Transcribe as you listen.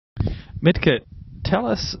Mitka, tell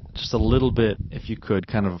us just a little bit, if you could,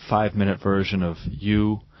 kind of a 5-minute version of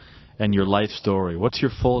you and your life story. What's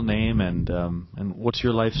your full name and what's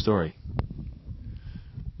your life story?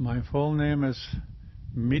 My full name is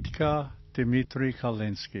Mitka Dmitry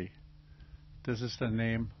Kalinski. This is the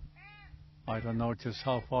name. I don't know just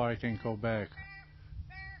how far I can go back.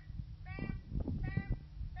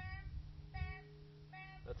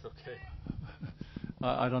 That's okay.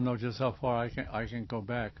 I don't know just how far I can go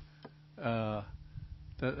back.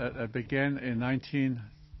 That began in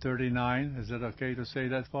 1939. Is it okay to say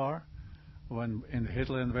that far? When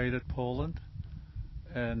Hitler invaded Poland,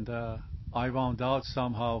 and I wound out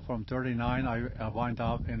somehow from 39. I wound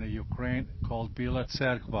out in a Ukraine called Bila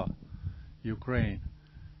Tserkva, Ukraine,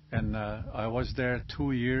 and I was there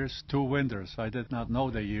 2 years, 2 winters. I did not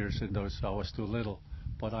know the years in those. I was too little,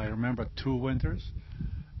 but I remember 2 winters,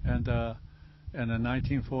 and in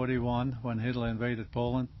 1941 when Hitler invaded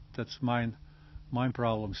Poland, that's my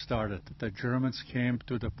problem started. The Germans came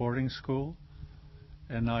to the boarding school,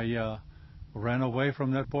 and I ran away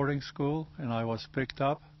from that boarding school, and I was picked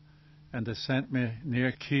up, and they sent me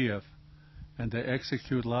near Kiev, and they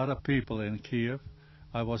execute a lot of people in Kiev.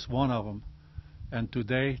 I was one of them, and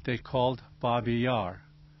today they called Babi Yar,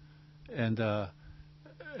 and I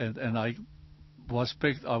was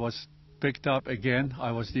picked up again.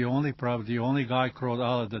 I was probably the only guy crawled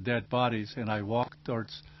out of the dead bodies, and I walked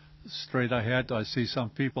towards straight ahead. I see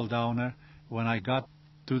some people down there. When I got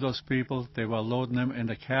to those people, they were loading them in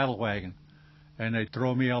the cattle wagon, and they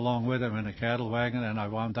threw me along with them in the cattle wagon, and I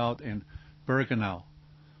wound out in Bergenau.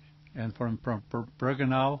 And from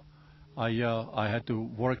Bergenau, I had to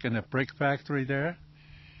work in a brick factory there,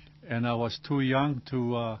 and I was too young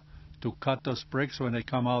to cut those bricks when they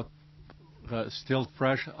come out still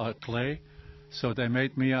fresh clay. So they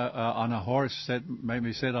made me on a horse. Made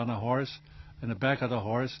me sit on a horse, in the back of the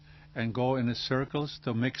horse, and go in the circles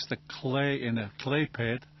to mix the clay in a clay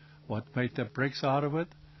pit, what made the bricks out of it.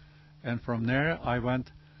 And from there, I went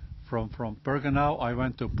from Bergenau. I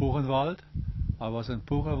went to Buchenwald. I was in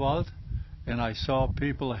Buchenwald, and I saw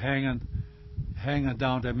people hanging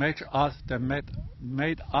down. They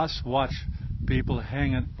made us watch people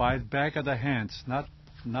hanging by the back of the hands, not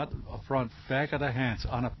front, back of the hands,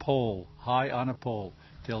 on a pole, high on a pole,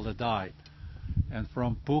 till they died. And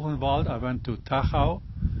from Buchenwald, I went to Tachau,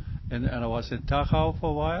 and I was in Tachau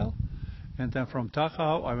for a while. And then from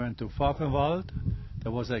Tachau, I went to Pfaffenwald.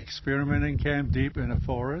 There was an experimenting camp deep in the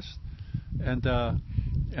forest, and the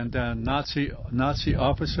Nazi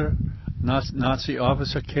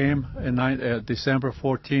officer came in December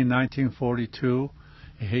 14, 1942.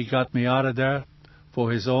 He got me out of there for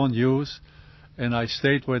his own use, and I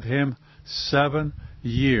stayed with him 7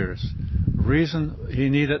 years. Reason he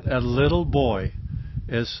needed a little boy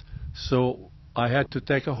is so I had to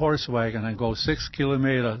take a horse wagon and go 6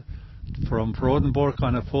 kilometers from Rodenburg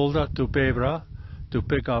on a Fulda to Bebra to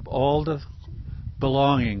pick up all the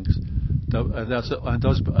belongings.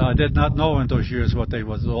 I did not know in those years what they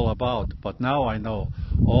was all about, but now I know.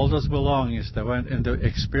 All those belongings, they went in the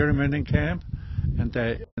experimenting camp, and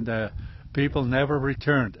the people never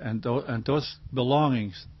returned. And those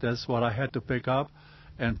belongings, that's what I had to pick up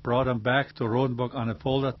and brought them back to Rodenburg on a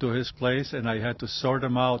Fulda to his place, and I had to sort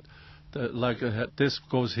them out. This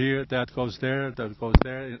goes here, that goes there, that goes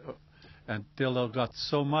there, until I got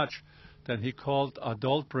so much. Then he called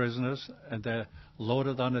adult prisoners, and they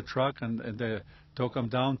loaded on the truck, and they took them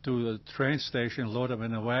down to the train station, loaded them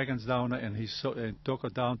in the wagons down there, and he took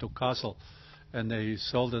it down to Kassel, and they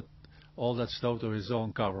sold all that stuff to his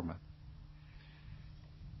own government.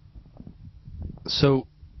 So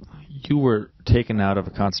you were taken out of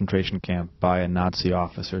a concentration camp by a Nazi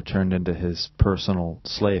officer, turned into his personal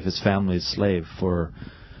slave, his family's slave, for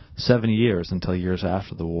 7 years until years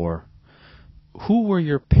after the war. Who were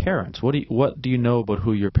your parents? What do you know about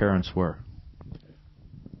who your parents were?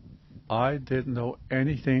 I didn't know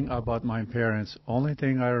anything about my parents. Only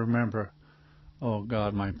thing I remember, oh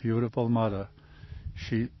God, my beautiful mother.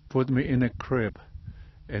 She put me in a crib,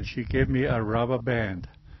 and she gave me a rubber band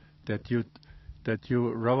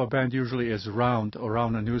rubber band usually is round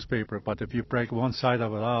around a newspaper, but if you break one side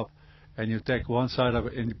of it up and you take one side of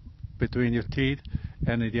it in between your teeth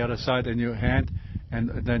and the other side in your hand,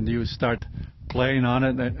 and then you start playing on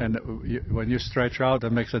it, and when you stretch out,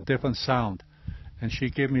 it makes a different sound. And she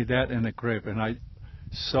gave me that in a crib, and I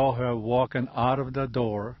saw her walking out of the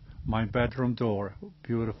door, my bedroom door,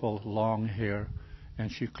 beautiful long hair,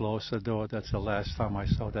 and she closed the door. That's the last time I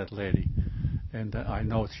saw that lady, and I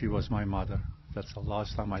know she was my mother. That's the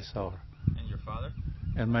last time I saw her. And your father?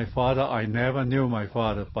 And my father, I never knew my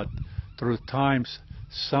father, but through times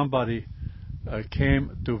somebody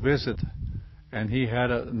came to visit, and he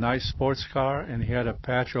had a nice sports car, and he had a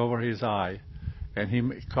patch over his eye, and he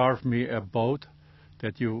carved me a boat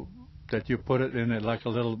that you put it in it like a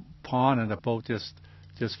little pond, and the boat just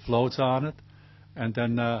floats on it. And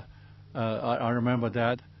then I remember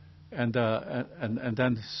that, and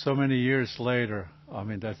then so many years later, I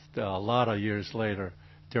mean that's a lot of years later,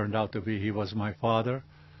 turned out to be he was my father,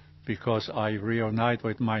 because I reunite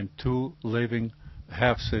with my two living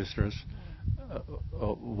half sisters.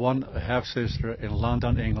 One half sister in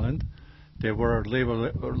London, England. They were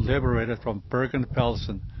liberated from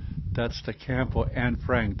Bergen-Belsen. That's the camp where Anne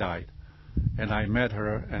Frank died. And I met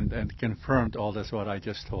her and confirmed all this what I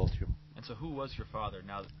just told you. And so who was your father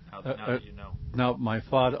now that you know? Now, my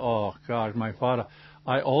father, oh God, my father.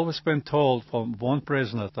 I always been told from one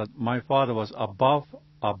prisoner that my father was above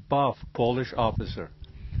Polish officer.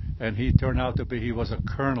 And he turned out to be, he was a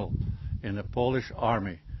colonel in the Polish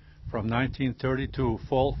army from 1932,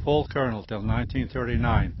 full colonel till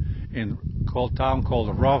 1939 in a town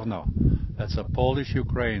called Rovno. That's a Polish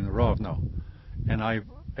Ukraine, Rovno.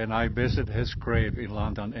 And I visited his grave in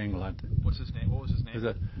London, England. What's his name? What was his name?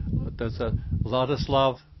 That's a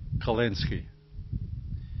Ladislav Kalinski.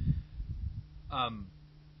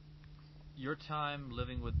 Your time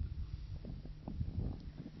living with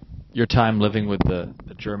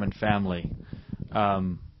the German family.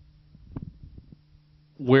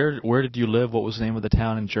 Where did you live? What was the name of the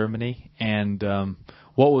town in Germany? And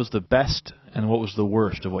what was the best and what was the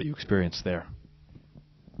worst of what you experienced there?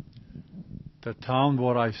 The town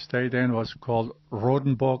where I stayed in was called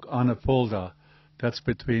Rodenburg an der Fulda. That's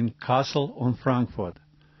between Kassel and Frankfurt.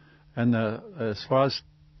 And as far as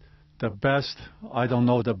the best, I don't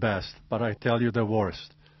know the best, but I tell you the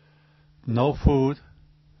worst. No food,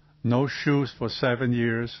 no shoes for 7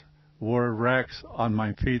 years, wore rags on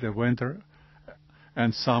my feet in winter,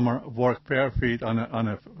 and summer work bare feet on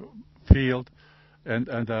a field, and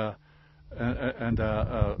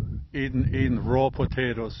eating raw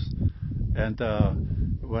potatoes. And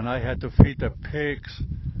when I had to feed the pigs,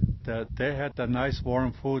 that they had the nice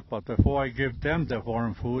warm food, but before I give them the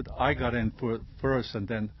warm food, I got in first, and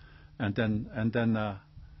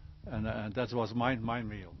that was my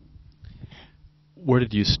meal. Where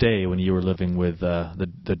did you stay when you were living with the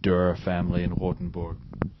Dürer family in Rotenburg?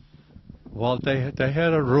 Well, they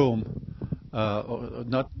had a room,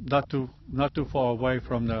 not too far away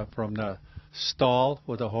from the stall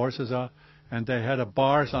where the horses are, and they had a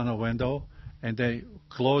bars on the window, and they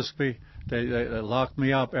closed me. They locked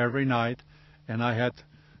me up every night, and I had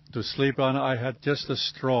to sleep on. I had just a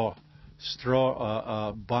straw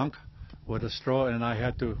bunk with a straw, and I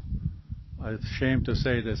had to. I'm ashamed to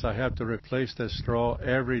say this. I have to replace the straw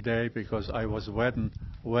every day because I was wetting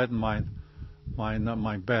my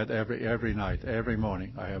bed every night, every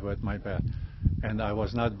morning. I have wet my bed, and I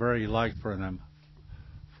was not very liked for them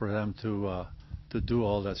to do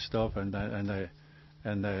all that stuff. And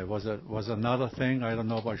there was another thing. I don't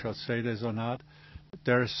know if I should say this or not.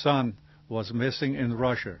 Their son was missing in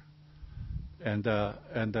Russia, and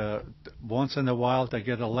once in a while they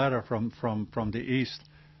get a letter from the east,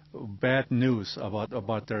 bad news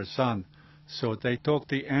about their son. So they took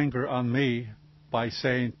the anger on me by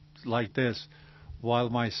saying like this: while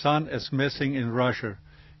my son is missing in Russia,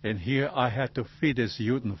 and here I had to feed his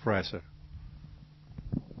Judenfresser.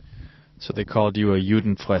 So they called you a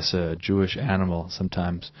Judenfresser, a Jewish animal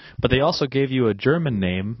sometimes. But they also gave you a German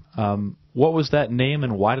name. What was that name,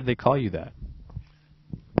 and why did they call you that?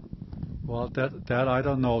 Well, that I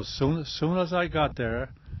don't know. Soon as I got there,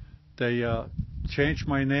 they changed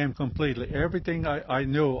my name completely. Everything I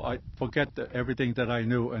knew, I forget everything that I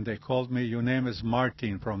knew, and they called me, your name is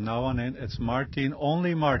Martin. From now on in, it's Martin,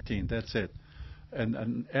 only Martin, that's it.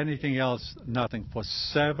 And anything else, nothing. For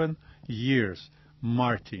 7 years,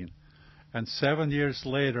 Martin. And 7 years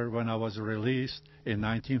later, when I was released in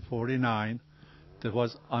 1949, there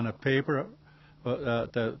was on a paper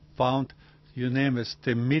that found, your name is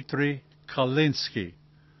Dmitry Kalinski.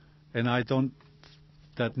 And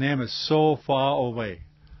that name is so far away.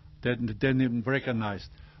 Didn't even recognize.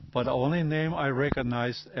 But the only name I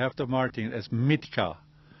recognized after Martin is Mitka.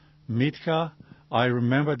 Mitka, I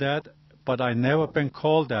remember that, but I never been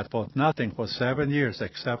called that for nothing for 7 years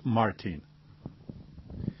except Martin.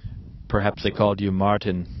 Perhaps they called you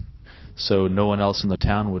Martin, so no one else in the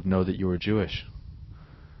town would know that you were Jewish.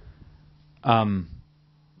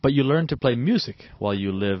 But you learned to play music while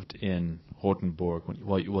you lived in Rotenburg,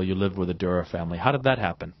 while you lived with the Dürer family. How did that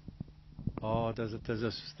happen? Oh,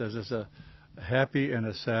 there's a happy and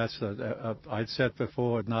a sad. I said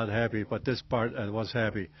before, not happy, but this part was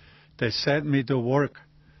happy. They sent me to work,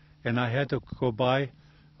 and I had to go buy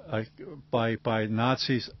uh, by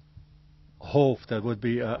Nazis' Hof, that would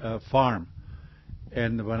be a farm.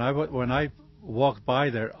 And when I walked by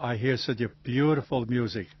there, I hear such a beautiful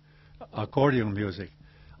music, accordion music.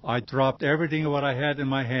 I dropped everything what I had in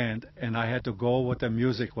my hand, and I had to go what the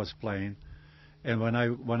music was playing. And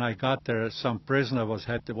when I got there, some prisoner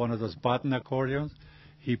had one of those button accordions.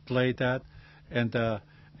 He played that, and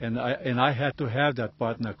I had to have that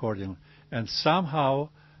button accordion. And somehow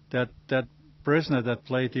that prisoner that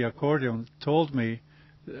played the accordion told me,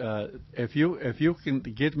 if you can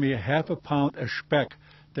get me half a pound of speck,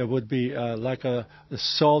 that would be like a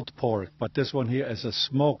salt pork, but this one here is a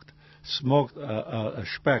smoked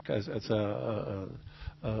speck, as it's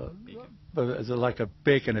like a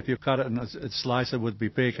bacon. If you cut it and slice it, would be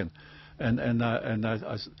bacon.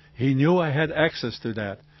 He knew I had access to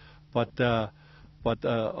that, but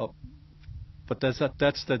that's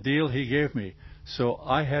the deal he gave me. So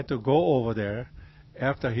I had to go over there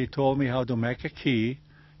after he told me how to make a key,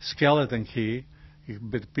 skeleton key.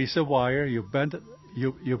 With a piece of wire, you bend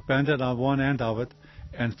it on one end of it,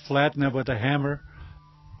 and flatten it with a hammer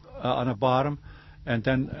on the bottom, and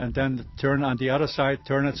then turn on the other side.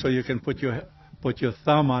 Turn it so you can put your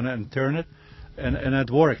thumb on it and turn it, and it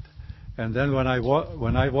worked. And then when I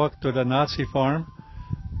walked to the Nazi farm,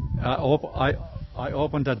 I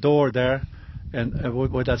opened the door there, and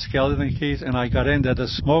with that skeleton keys, and I got into the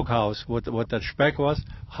smokehouse. What that speck was?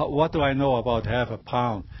 What do I know about half a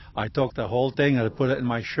pound? I took the whole thing and I put it in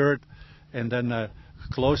my shirt, and then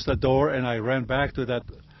closed the door, and I ran back to that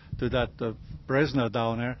prisoner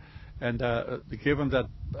down there, and give him that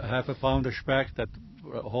half a pound of speck, that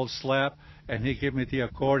whole slab, and he gave me the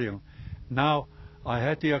accordion. Now I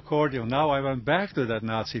had the accordion. Now I went back to that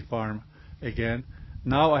Nazi farm again.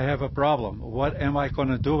 Now I have a problem. What am I going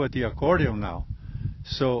to do with the accordion now?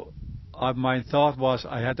 So my thought was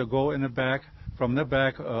I had to go in the back, from the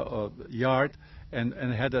back yard, and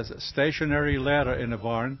had a stationary ladder in the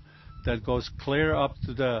barn that goes clear up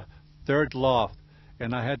to the third loft.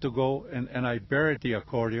 And I had to go, and I buried the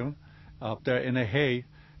accordion up there in the hay,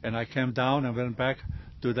 and I came down and went back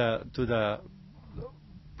to the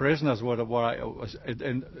prisoners where I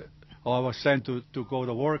was sent to go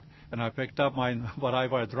to work. And I picked up what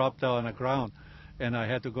I dropped down on the ground, and I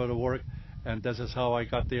had to go to work, and this is how I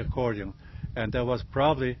got the accordion. And that was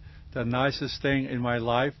probably the nicest thing in my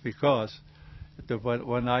life, because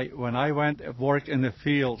when I went to work in the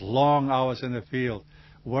field, long hours in the field,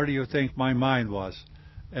 where do you think my mind was?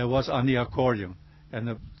 It was on the accordion,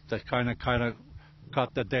 and that kind of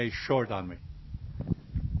cut the day short on me.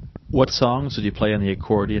 What songs did you play on the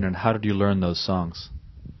accordion, and how did you learn those songs?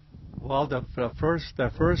 Well, the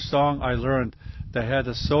first song I learned, they had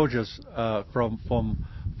the soldiers from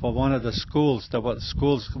one of the schools.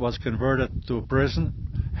 Schools was converted to a prison.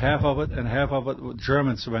 Half of it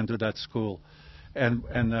Germans went to that school, and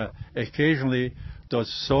occasionally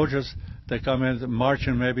those soldiers, they come in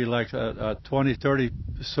marching, maybe like 20, 30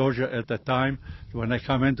 soldiers at the time. When they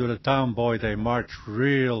come into the town, boy, they march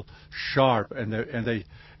real sharp, and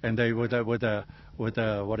they with a what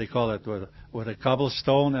do you call it, with a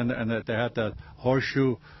cobblestone, and they had the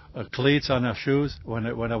horseshoe cleats on their shoes. When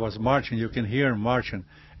I was marching, you can hear them marching,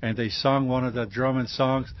 and they sung one of the German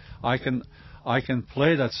songs. I can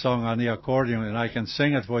play that song on the accordion, and I can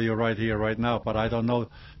sing it for you right here, right now, but I don't know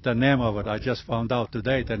the name of it. I just found out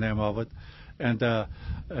today the name of it, and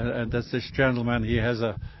that's this gentleman.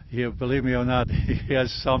 He, believe me or not, he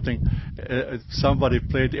has something. Somebody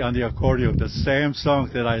played on the accordion the same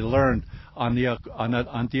song that I learned on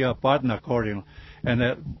the button accordion, and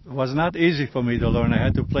it was not easy for me to learn. I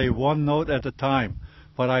had to play one note at a time,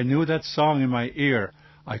 but I knew that song in my ear.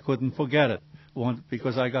 I couldn't forget it,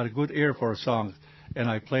 because I got a good ear for songs, and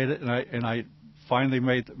I played it, and I finally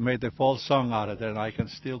made the full song out of it, and I can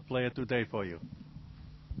still play it today for you.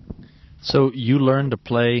 So you learned to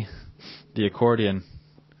play the accordion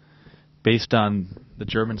based on the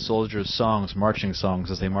German soldiers' songs, marching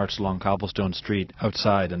songs, as they marched along Cobblestone Street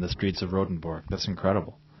outside in the streets of Rotenburg. That's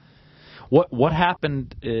incredible. What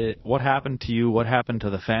happened? What happened to you? What happened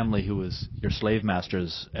to the family who was your slave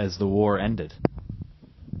masters as the war ended?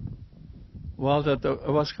 Well, it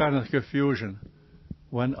was kind of confusion.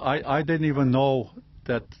 When I didn't even know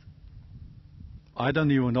that. I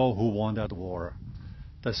don't even know who won that war.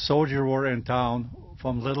 The soldiers were in town.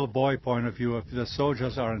 From little boy point of view, if the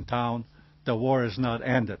soldiers are in town, the war is not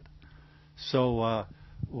ended. So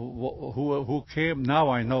who came? Now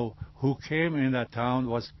I know who came in that town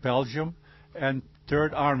was Belgium, and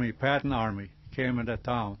Third Army, Patton Army, came in that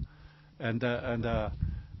town, and that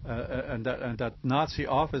Nazi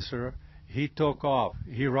officer, he took off.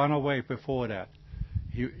 He ran away before that.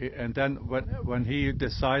 And then when he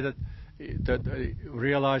decided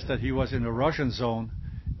realized that he was in the Russian zone,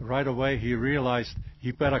 right away he realized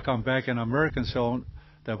he better come back in American zone.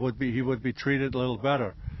 He would be treated a little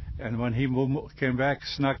better. And when he came back,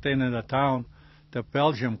 snuck in the town, the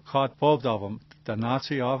Belgium caught both of them, the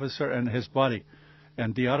Nazi officer and his buddy.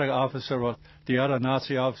 And the other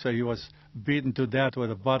Nazi officer, he was beaten to death with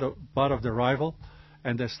the butt of the rifle.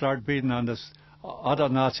 And they start beating on this other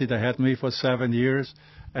Nazi that had me for 7 years.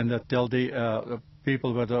 And till the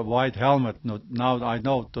people with a white helmet, now I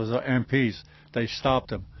know those are MPs, they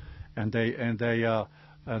stopped him. And they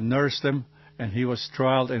nursed him. And he was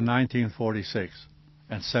trialed in 1946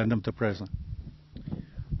 and sent him to prison.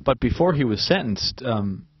 But before he was sentenced,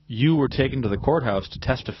 you were taken to the courthouse to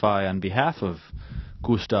testify on behalf of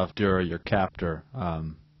Gustav Dürer, your captor,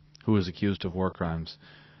 who was accused of war crimes.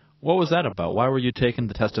 What was that about? Why were you taken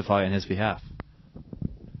to testify on his behalf?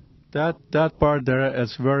 That part there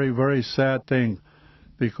is very, very sad thing,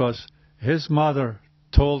 because his mother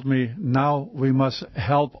told me, now we must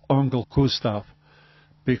help Uncle Gustav,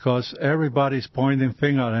 because everybody's pointing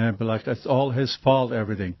finger at him, like it's all his fault,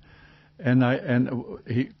 everything.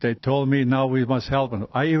 They told me now we must help him.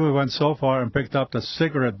 I even went so far and picked up the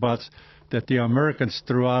cigarette butts that the Americans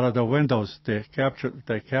threw out of the windows. They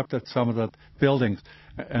captured some of the buildings,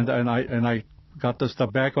 and I got those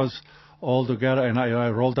tobaccos all together, and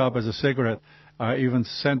I rolled up as a cigarette. I even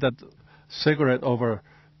sent that cigarette over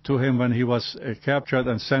to him when he was captured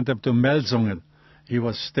and sent him to Melsungen. He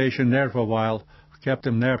was stationed there for a while, kept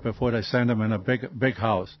him there before they sent him in a big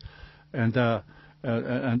house. And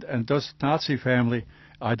those Nazi family,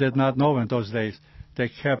 I did not know in those days. They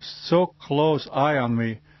kept so close eye on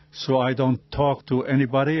me, so I don't talk to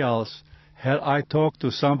anybody else. Had I talked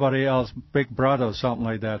to somebody else, big brother or something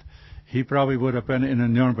like that, he probably would have been in a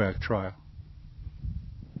Nuremberg trial.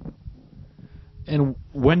 And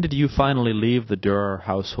when did you finally leave the Dürer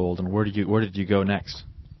household, and where did you go next?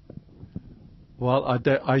 Well,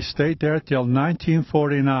 I stayed there till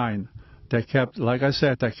 1949. They kept, like I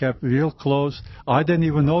said, they kept real close. I didn't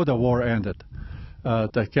even know the war ended.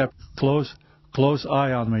 They kept close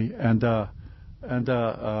eye on me, and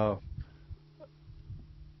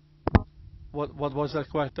what was that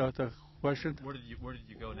the question? Where did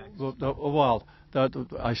you go next? Well,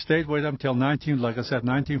 I stayed with them till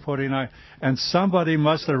 1949, and somebody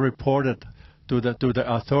must have reported to the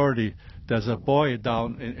authority. There's a boy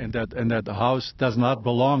down in that house does not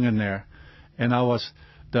belong in there, and I was.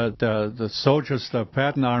 The soldiers, the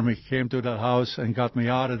Patton Army, came to that house and got me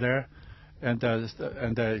out of there, and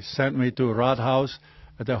they sent me to Rathaus.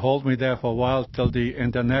 They hold me there for a while till the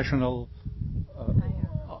international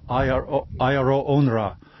IRO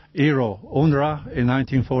UNRWA in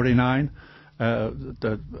 1949.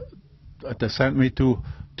 They sent me to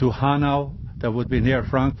Hanau, that would be near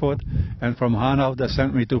Frankfurt, and from Hanau they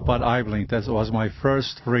sent me to Bad Aibling. That was my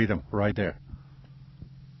first freedom right there.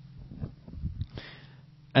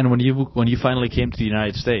 And when you finally came to the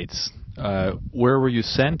United States, where were you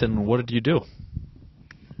sent, and what did you do?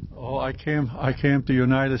 Oh, I came to the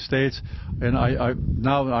United States, and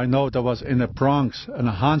now I know there was in the Bronx, in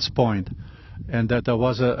Hans Point, and that there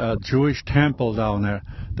was a Jewish temple down there.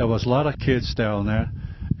 There was a lot of kids down there,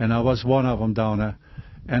 and I was one of them down there,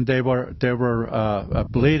 and they were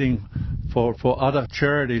bleeding for other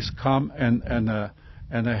charities come and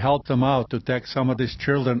help them out to take some of these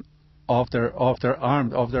children off their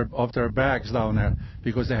bags down there,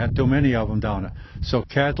 because they had too many of them down there. So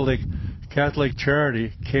Catholic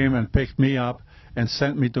charity came and picked me up and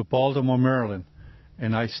sent me to Baltimore, Maryland,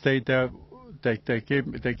 and I stayed there. They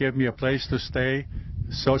gave me a place to stay,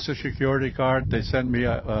 Social Security card. They set me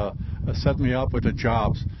up with the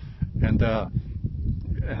jobs, and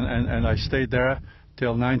I stayed there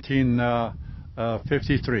till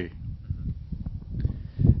 1953.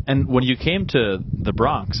 And when you came to the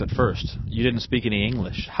Bronx at first, you didn't speak any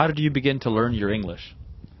English. How did you begin to learn your English?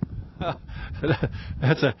 You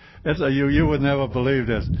would never believe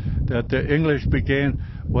this. That the English began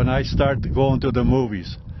when I started going to the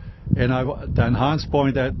movies, and then Hans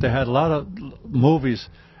Point, they had a lot of movies,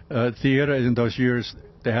 theater in those years.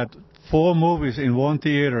 They had 4 movies in one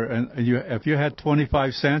theater, and if you had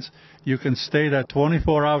 25 cents, you can stay there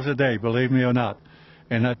 24 hours a day. Believe me or not,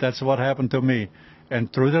 and that's what happened to me. And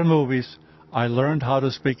through the movies, I learned how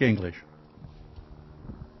to speak English.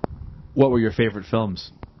 What were your favorite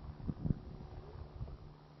films?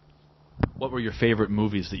 What were your favorite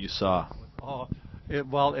movies that you saw? Well,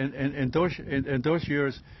 in those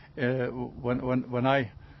years, when I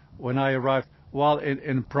arrived, well,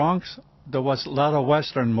 in Bronx there was a lot of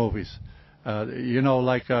Western movies.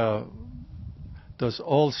 Like the those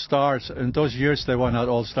old stars. In those years, they were not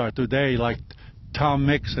all stars. Today, like Tom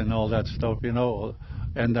Mix and all that stuff, you know,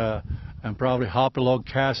 and probably Hopalong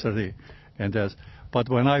Cassidy, and but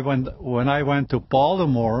when I went to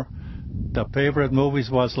Baltimore, the favorite movies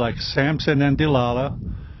was like Samson and Delilah,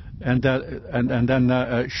 and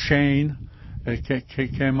then Shane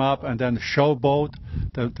came up, and then Showboat,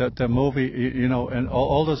 the movie, you know, and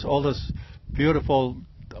all this beautiful.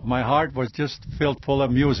 My heart was just filled full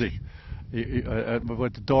of music,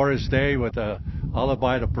 with Doris Day, with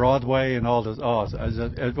Alibi to Broadway, and all this. Oh,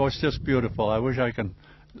 it was just beautiful. I wish I can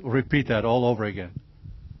repeat that all over again.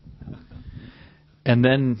 And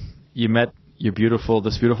then you met this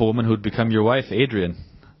beautiful woman who'd become your wife, Adrian.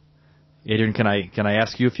 Adrian, can I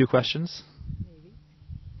ask you a few questions?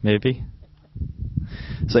 Maybe.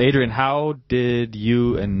 So, Adrian, how did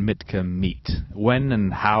you and Mitka meet? When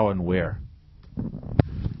and how and where?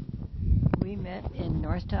 We met in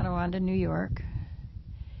North Tonawanda, New York,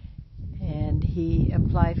 and he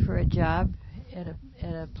applied for a job at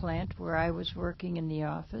a plant where I was working in the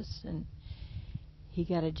office, and he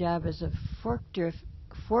got a job as a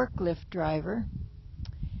forklift driver,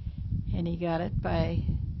 and he got it by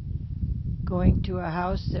going to a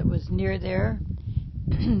house that was near there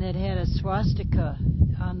that had a swastika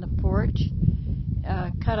on the porch,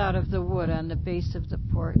 cut out of the wood on the base of the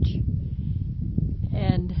porch.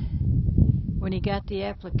 And when he got the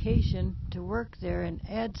application to work there in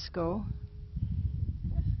ADSCO,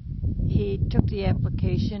 he took the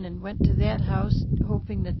application and went to that house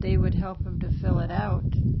hoping that they would help him to fill it out,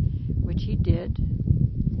 which he did,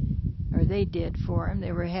 or they did for him.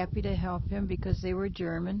 They were happy to help him because they were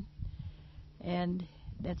German, and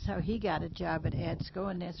that's how he got a job at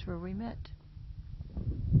ADSCO, and that's where we met.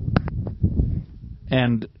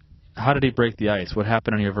 And how did he break the ice? What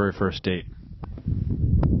happened on your very first date?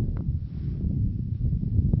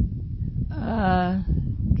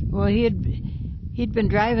 Well, he'd been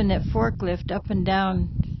driving that forklift up and down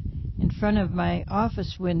in front of my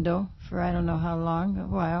office window for I don't know how long, a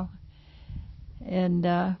while. And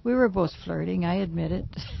we were both flirting, I admit it.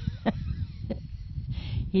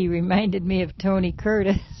 He reminded me of Tony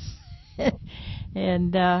Curtis.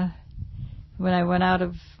 And when I went out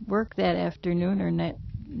of work that afternoon, or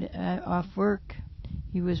off work,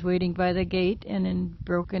 he was waiting by the gate, and in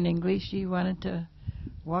broken English, he wanted to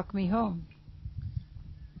walk me home.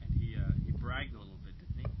 And he bragged a little bit,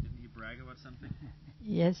 didn't he? Didn't he brag about something?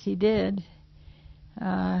 Yes, he did.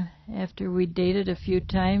 After we dated a few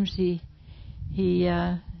times, he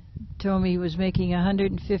told me he was making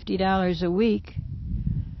 $150 a week,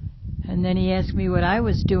 and then he asked me what I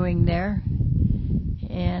was doing there,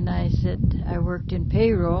 and I said I worked in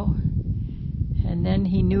payroll, and then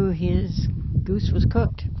he knew his goose was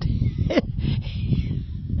cooked.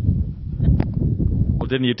 Well,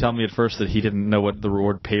 didn't you tell me at first that he didn't know what the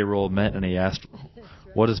word payroll meant, and he asked,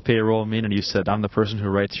 what does payroll mean? And you said, I'm the person who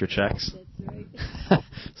writes your checks. That's right.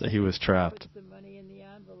 So he was trapped. Put the money in the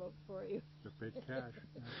envelope for you. The big cash.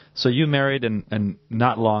 So you married, and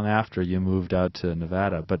not long after you moved out to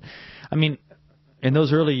Nevada. But, I mean, in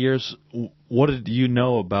those early years, what did you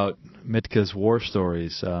know about Mitka's war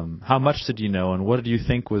stories? How much did you know, and what did you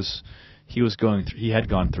think he had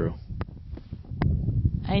gone through?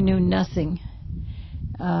 I knew nothing.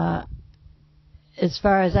 As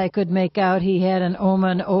far as I could make out, he had an Oma,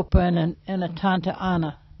 an Opa, and a Tanta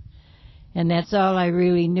Anna. And that's all I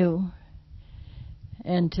really knew.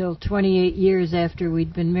 Until 28 years after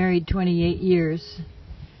we'd been married 28 years,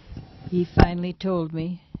 he finally told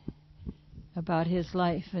me about his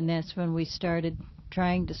life, and that's when we started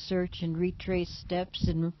trying to search and retrace steps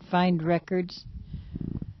and find records.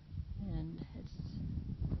 And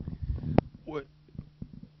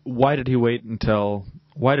why did he wait so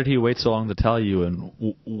long to tell you,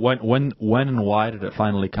 and when and why did it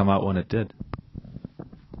finally come out when it did?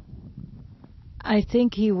 I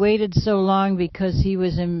think he waited so long because he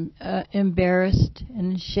was embarrassed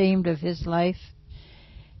and ashamed of his life.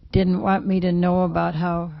 Didn't want me to know about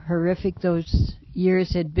how horrific those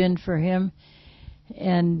years had been for him.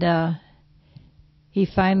 And he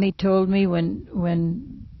finally told me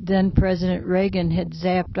when then President Reagan had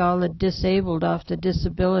zapped all the disabled off the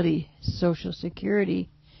disability Social Security.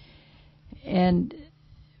 And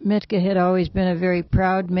Mitka had always been a very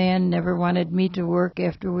proud man, never wanted me to work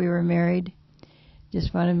after we were married.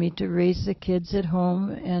 Just wanted me to raise the kids at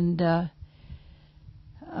home, and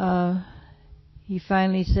he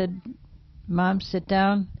finally said, Mom, sit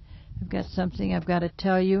down. I've got something I've got to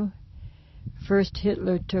tell you. First,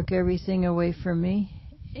 Hitler took everything away from me,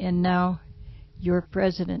 and now your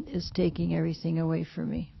president is taking everything away from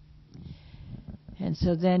me. And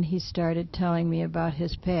so then he started telling me about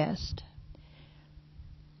his past.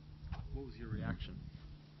 reaction.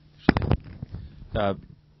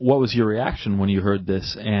 What was your reaction when you heard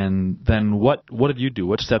this, and then what did you do?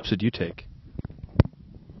 What steps did you take?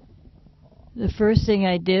 The first thing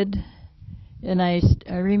I did, and I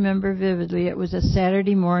remember vividly, it was a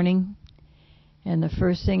Saturday morning, and the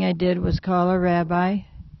first thing I did was call a rabbi,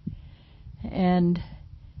 and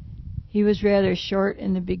he was rather short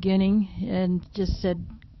in the beginning and just said,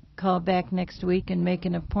 call back next week and make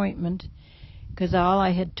an appointment, because all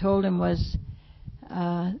I had told him was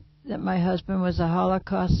that my husband was a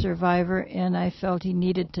Holocaust survivor, and I felt he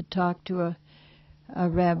needed to talk to a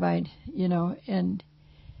rabbi, and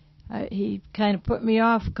he kind of put me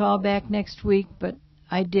off, call back next week, but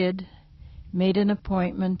I did, made an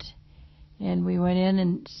appointment, and we went in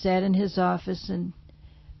and sat in his office, and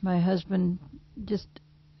my husband just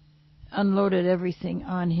unloaded everything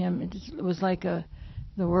on him. It was like the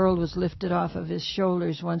world was lifted off of his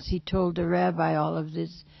shoulders once he told the rabbi all of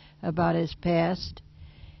this about his past.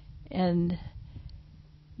 And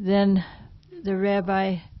then the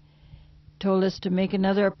rabbi told us to make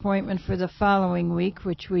another appointment for the following week,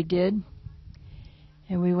 which we did.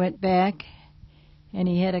 And we went back, and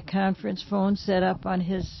he had a conference phone set up on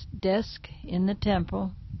his desk in the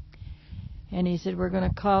temple. And he said, we're going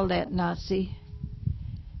to call that Nazi.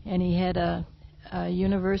 And he had a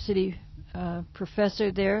university professor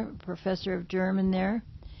there, professor of German there.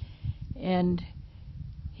 And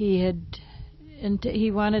he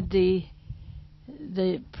wanted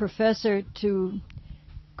the professor to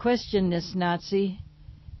question this Nazi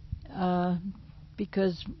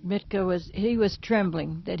because Mitka was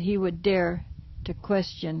trembling that he would dare to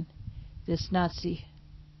question this Nazi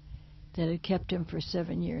that had kept him for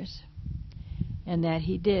 7 years. And that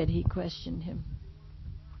he did. He questioned him.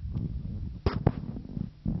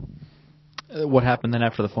 What happened then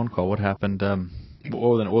after the phone call? What happened?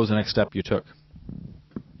 What was the next step you took?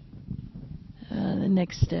 The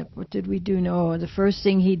next step, what did we do? No, the first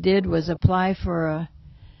thing he did was apply for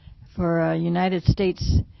a United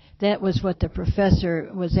States. That was what the professor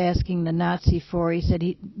was asking the Nazi for. He said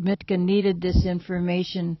Mitka needed this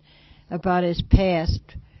information about his past,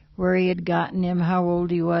 where he had gotten him, how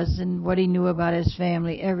old he was, and what he knew about his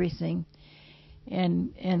family, everything,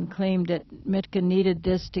 and claimed that Mitka needed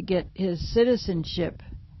this to get his citizenship.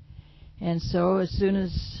 And so as soon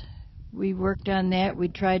as we worked on that, we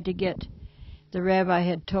tried to get. The rabbi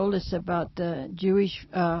had told us about the Jewish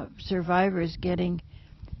survivors getting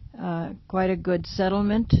quite a good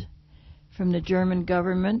settlement from the German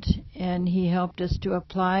government, and he helped us to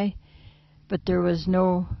apply, but there was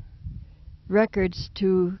no records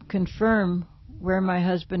to confirm where my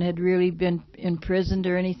husband had really been imprisoned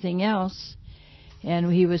or anything else,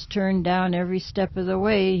 and he was turned down every step of the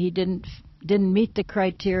way. He didn't meet the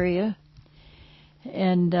criteria,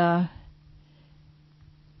 and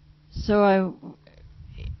so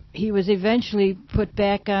he was eventually put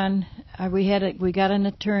back on. We got an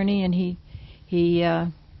attorney, and he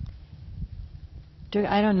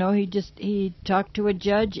I don't know. He talked to a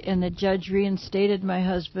judge, and the judge reinstated my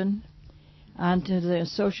husband onto the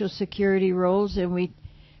Social Security rolls, and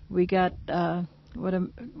we got what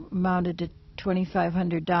amounted to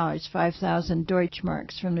 $2,500, 5,000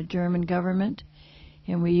 Deutschmarks from the German government,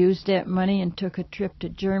 and we used that money and took a trip to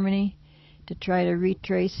Germany to try to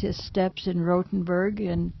retrace his steps in Rothenburg,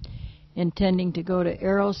 and intending to go to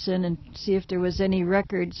Erelson and see if there was any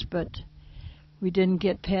records, but we didn't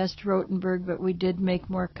get past Rothenburg, but we did make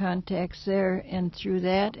more contacts there, and through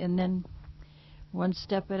that, and then one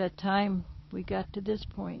step at a time, we got to this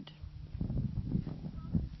point.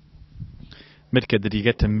 Mitka, did you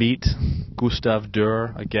get to meet Gustav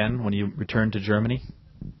Dürr again when you returned to Germany?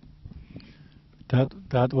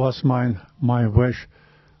 That was my wish.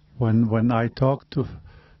 When I talked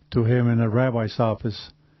to him in a rabbi's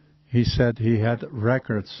office, he said he had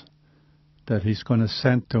records that he's going to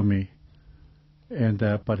send to me, and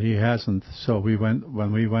but he hasn't. So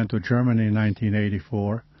when we went to Germany in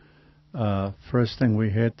 1984. First thing we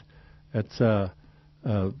hit,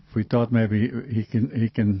 we thought maybe he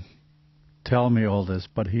can tell me all this,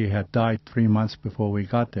 but he had died 3 months before we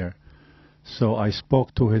got there. So I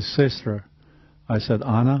spoke to his sister. I said,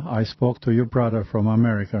 Anna, I spoke to your brother from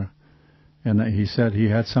America, and he said he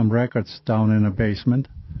had some records down in a basement,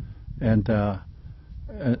 and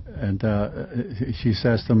she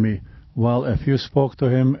says to me, well, if you spoke to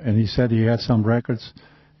him and he said he had some records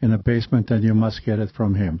in a basement, then you must get it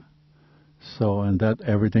from him. So, and that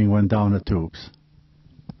everything went down the tubes.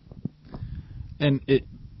 And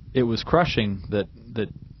it was crushing that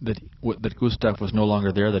Gustav was no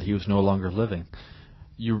longer there, that he was no longer living.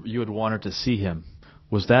 You had wanted to see him.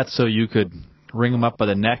 Was that so you could wring him up by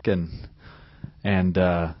the neck and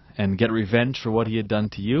and get revenge for what he had done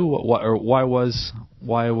to you? Why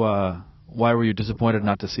were you disappointed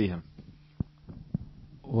not to see him?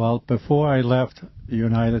 Well, before I left the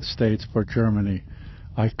United States for Germany,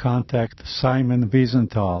 I contacted Simon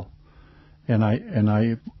Wiesenthal, and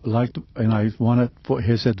I wanted for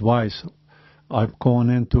his advice. I've gone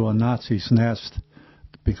into a Nazi's nest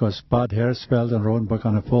because Bad Hersfeld and Rotenburg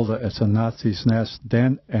on the Fulda, it's a Nazi's nest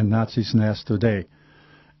then and Nazi's nest today.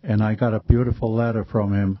 And I got a beautiful letter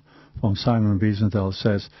from him, from Simon Wiesenthal,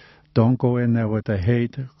 says, don't go in there with the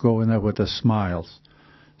hate, go in there with the smiles.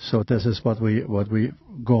 So this is what we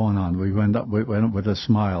going on. We went with the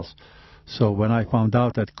smiles. So when I found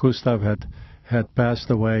out that Gustav had passed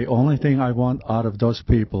away, only thing I want out of those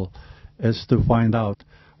people is to find out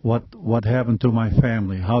what happened to my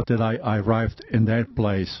family. How did I arrive in that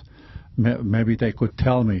place? Maybe they could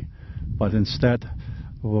tell me. But instead,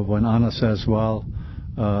 when Anna says, well,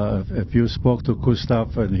 if you spoke to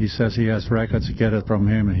Gustav and he says he has records, get it from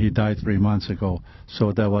him, and he died 3 months ago.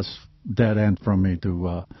 So that was dead end from me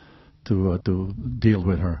to deal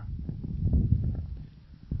with her.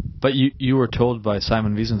 But you were told by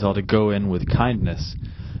Simon Wiesenthal to go in with kindness.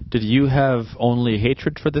 Did you have only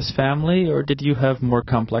hatred for this family, or did you have more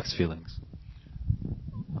complex feelings?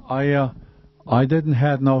 I didn't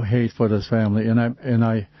have no hate for this family, and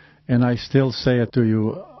I still say it to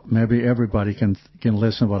you. Maybe everybody can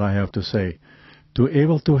listen what I have to say. To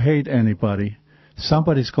able to hate anybody,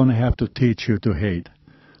 somebody's going to have to teach you to hate.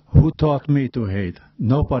 Who taught me to hate?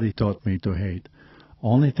 Nobody taught me to hate.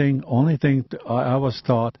 Only thing I was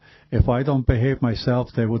taught, if I don't behave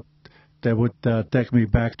myself, they would take me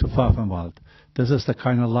back to Pfaffenwald. This is the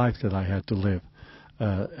kind of life that I had to live.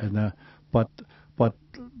 But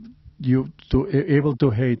you able to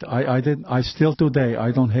hate. I still today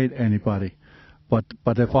I don't hate anybody. But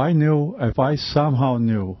if I somehow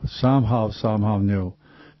knew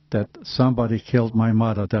that somebody killed my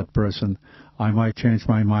mother, that person, I might change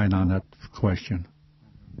my mind on that question.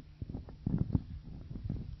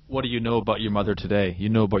 What do you know about your mother today? You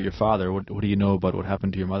know about your father. What do you know about what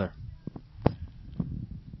happened to your mother?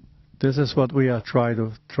 This is what we are try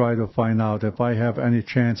to find out. If I have any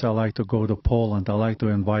chance, I like to go to Poland. I like to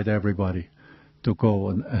invite everybody to go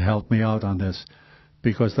and help me out on this,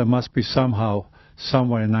 because there must be somewhere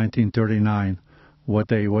in 1939 what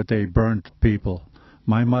they burned people.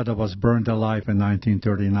 My mother was burned alive in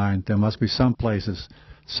 1939. There must be some places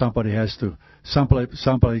somebody's going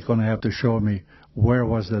to have to show me where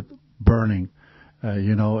was that burning,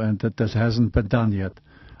 and that this hasn't been done yet.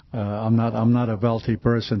 I'm not a wealthy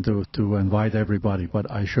person to invite everybody,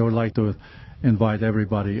 but I sure like to invite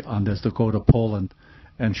everybody on this to go to Poland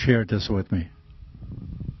and share this with me.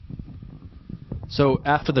 So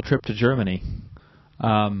after the trip to Germany,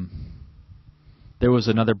 there was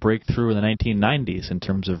another breakthrough in the 1990s in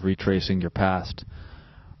terms of retracing your past.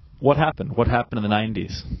 What happened? What happened in the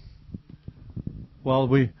 90s? Well,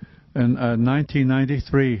 in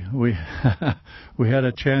 1993, we had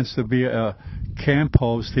a chance to be a camp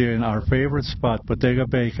host here in our favorite spot, Bodega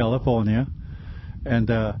Bay, California, and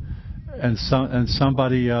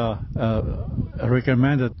somebody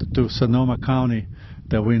recommended to Sonoma County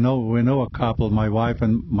that we know a couple, my wife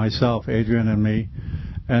and myself, Adrian and me,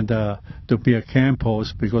 and to be a camp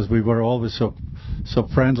host because we were always so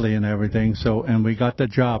friendly and everything. So, and we got the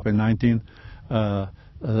job in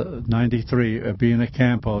 1993 being a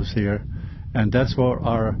camp host here, and that's where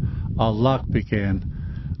our luck began.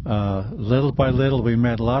 Little by little, we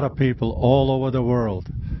met a lot of people all over the world.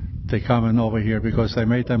 They coming over here because they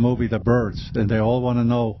made the movie The Birds, and they all want to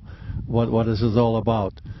know what this is all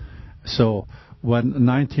about. So when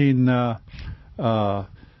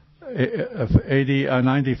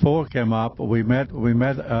 94 came up, we met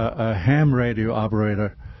a ham radio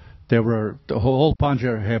operator. There were a whole bunch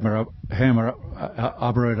of ham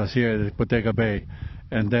operators here at Bodega Bay,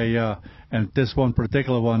 and and this one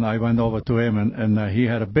particular one, I went over to him, and he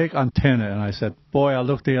had a big antenna, and I said, boy, I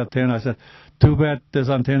looked at the antenna, I said, too bad this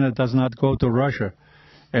antenna does not go to Russia.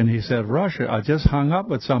 And he said, Russia? I just hung up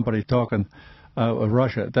with somebody talking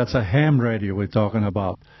Russia. That's a ham radio we're talking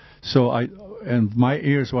about. So and my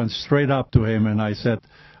ears went straight up to him, and I said,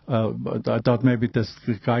 I thought maybe this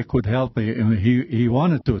guy could help me, and he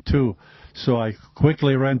wanted to too. So I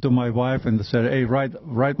quickly ran to my wife and said, hey,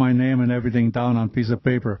 write my name and everything down on a piece of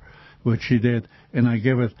paper, which she did, and I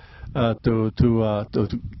give it to a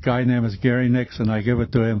guy named Gary Nixon. I give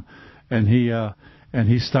it to him, and he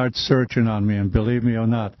starts searching on me, and believe me or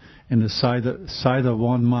not, in the side of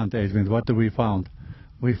 1 month, Adrian, what did we found?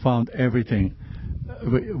 We found everything.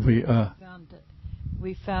 We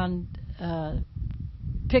found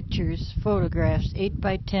pictures, photographs, 8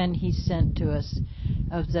 by 10 he sent to us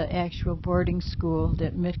of the actual boarding school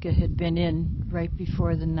that Mitka had been in right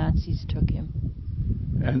before the Nazis took him.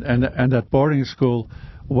 And that boarding school,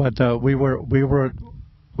 what we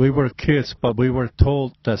were kids, but we were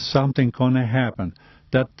told that something gonna happen.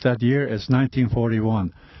 That year is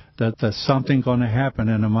 1941. That there's something gonna happen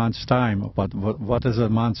in a month's time. But what is a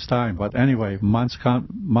month's time? But anyway, month's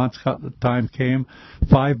time came.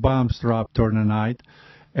 5 bombs dropped during the night,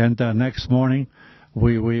 and next morning,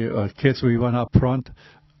 we kids, we went up front.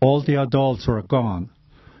 All the adults were gone,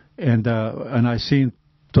 and I seen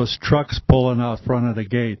those trucks pulling out front of the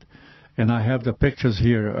gate, and I have the pictures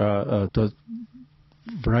here,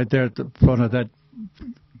 right there at the front of that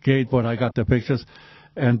gate where I got the pictures.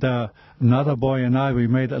 And another boy and I, we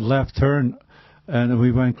made a left turn, and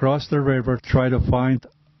we went across the river, try to find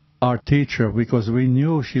our teacher, because we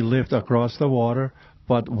knew she lived across the water,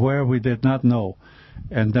 but where we did not know.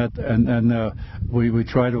 And we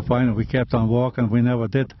tried to find her. We kept on walking. We never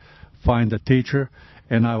did find the teacher.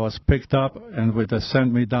 And I was picked up, and they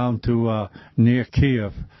sent me down to near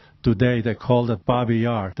Kiev. Today they called it Babi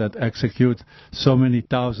Yar, that execute so many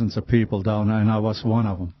thousands of people down there, and I was one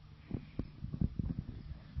of them.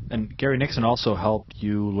 And Gary Nixon also helped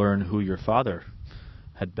you learn who your father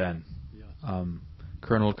had been,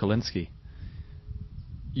 Colonel Kalinski.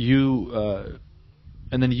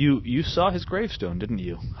 And then you saw his gravestone, didn't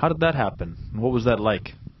you? How did that happen? And what was that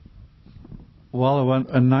like? Well,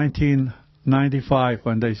 in 1995,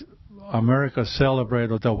 when America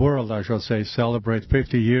celebrated, or the world, I should say, celebrate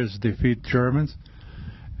 50 years defeat Germans,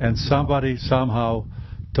 and somebody somehow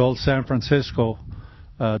told San Francisco,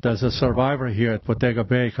 there's a survivor here at Bodega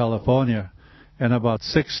Bay, California, and about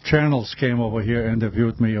 6 channels came over here and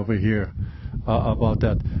interviewed me over here about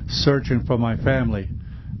that, searching for my family.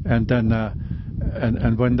 And then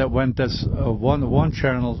and when this one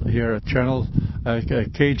channel here, channel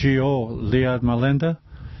KGO, Leah Melinda,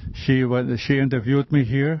 she interviewed me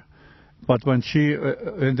here, but when she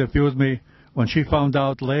interviewed me, when she found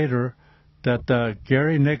out later that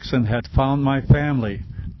Gary Nixon had found my family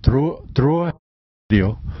through a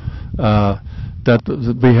video, that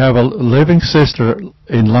we have a living sister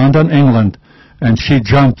in London, England, and she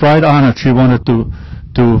jumped right on it. She wanted to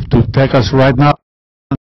take us right now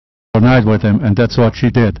reunite with him, and that's what she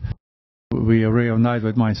did. We reunite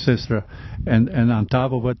with my sister, and on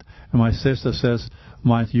top of it, my sister says,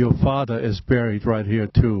 your father is buried right here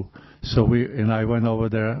too. So I went over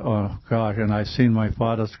there, oh gosh, and I seen my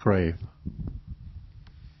father's grave.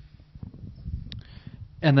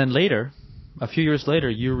 And then later, a few years later,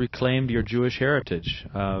 you reclaimed your Jewish heritage.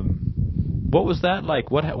 What was that like?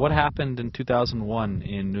 What happened in 2001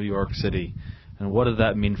 in New York City, and what did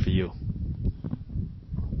that mean for you?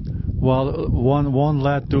 Well, one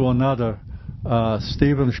led to another.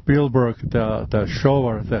 Steven Spielberg, the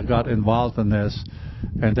shower that got involved in this,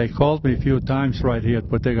 and they called me a few times right here at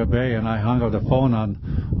Bodega Bay, and I hung up the phone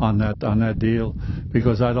on that deal,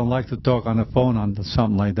 because I don't like to talk on the phone on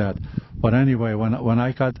something like that. But anyway, when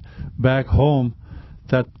I got back home,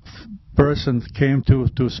 that person came to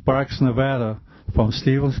Sparks, Nevada, from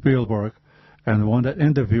Steven Spielberg, and one that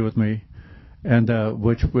interviewed me, and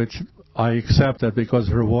which I accepted because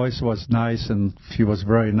her voice was nice and she was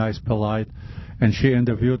very nice, polite, and she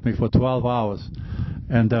interviewed me for 12 hours.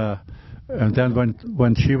 And then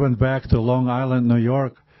when she went back to Long Island, New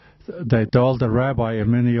York, they told the rabbi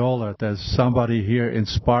in Mineola, there's somebody here in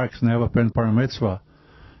Sparks never been bar mitzvah.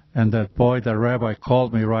 And that boy, the rabbi,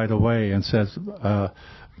 called me right away and says,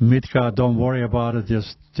 Mitka, don't worry about it,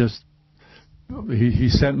 just he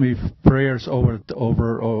sent me prayers over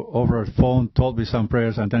a phone, told me some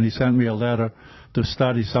prayers, and then he sent me a letter to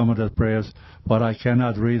study some of the prayers, but I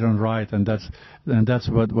cannot read and write, and that's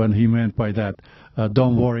what when he meant by that.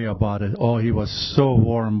 Don't worry about it. Oh, he was so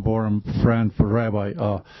warm friend for Rabbi,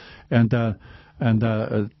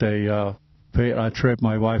 they paid a trip,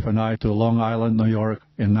 my wife and I, to Long Island, New York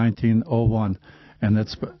in 1901, and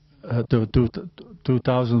it's to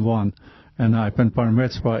 2001. And I've been bar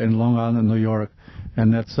mitzvah in Long Island, New York,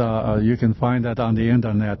 and that's you can find that on the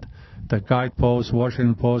internet. The Guidepost,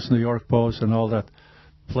 Washington Post, New York Post, and all that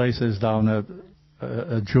places down at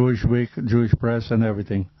Jewish Week, Jewish Press, and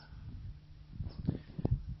everything.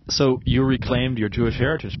 So you reclaimed your Jewish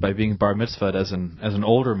heritage by being bar mitzvahed as an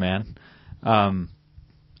older man, and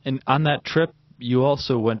on that trip you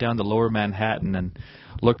also went down to Lower Manhattan and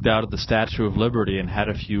looked out at the Statue of Liberty and had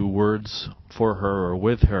a few words for her or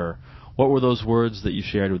with her. What were those words that you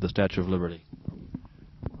shared with the Statue of Liberty?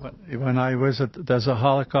 When I visit, there's a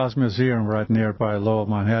Holocaust museum right nearby Lower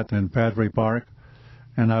Manhattan in Padbury Park,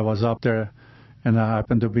 and I was up there, and I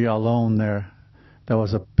happened to be alone there. there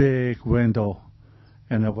was a big window,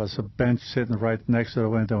 and there was a bench sitting right next to the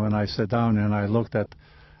window. And I sat down and I looked at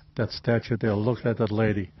that statue there, looked at that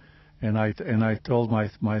lady, and I told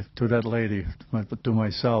to that lady, to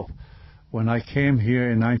myself, when I came here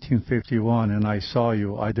in 1951 and I saw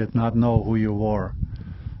you, I did not know who you were.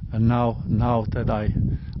 And now that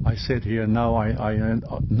I sit here, now I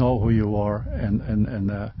know who you are,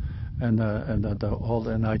 and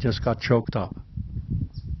I just got choked up.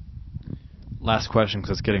 Last question,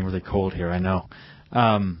 because it's getting really cold here, I know.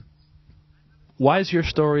 Why is your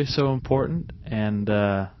story so important, and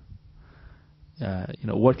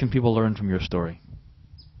what can people learn from your story?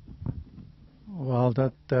 Well,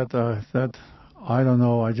 that I don't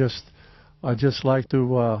know. I just like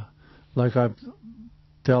to like I'm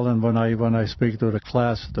telling when I speak to the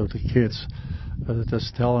class, to the kids,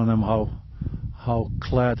 just telling them how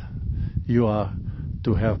glad you are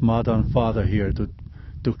to have mother and father here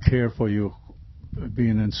to care for you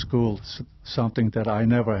being in school, something that I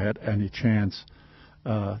never had any chance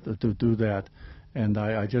to do that. And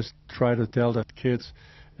I just try to tell that kids,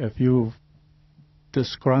 if you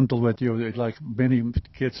disgruntled with you, like many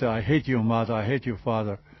kids say, I hate you, mother, I hate you,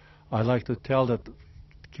 father. I like to tell that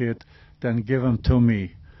kid, then give him to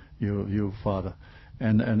me, you father.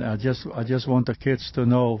 And I just want the kids to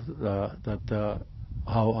know that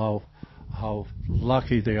how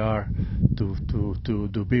lucky they are to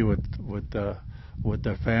be with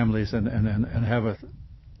their families and have a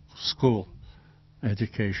school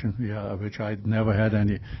education, which I never had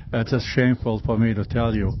any. It's just shameful for me to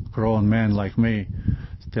tell you, grown man like me,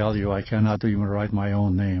 to tell you I cannot even write my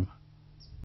own name.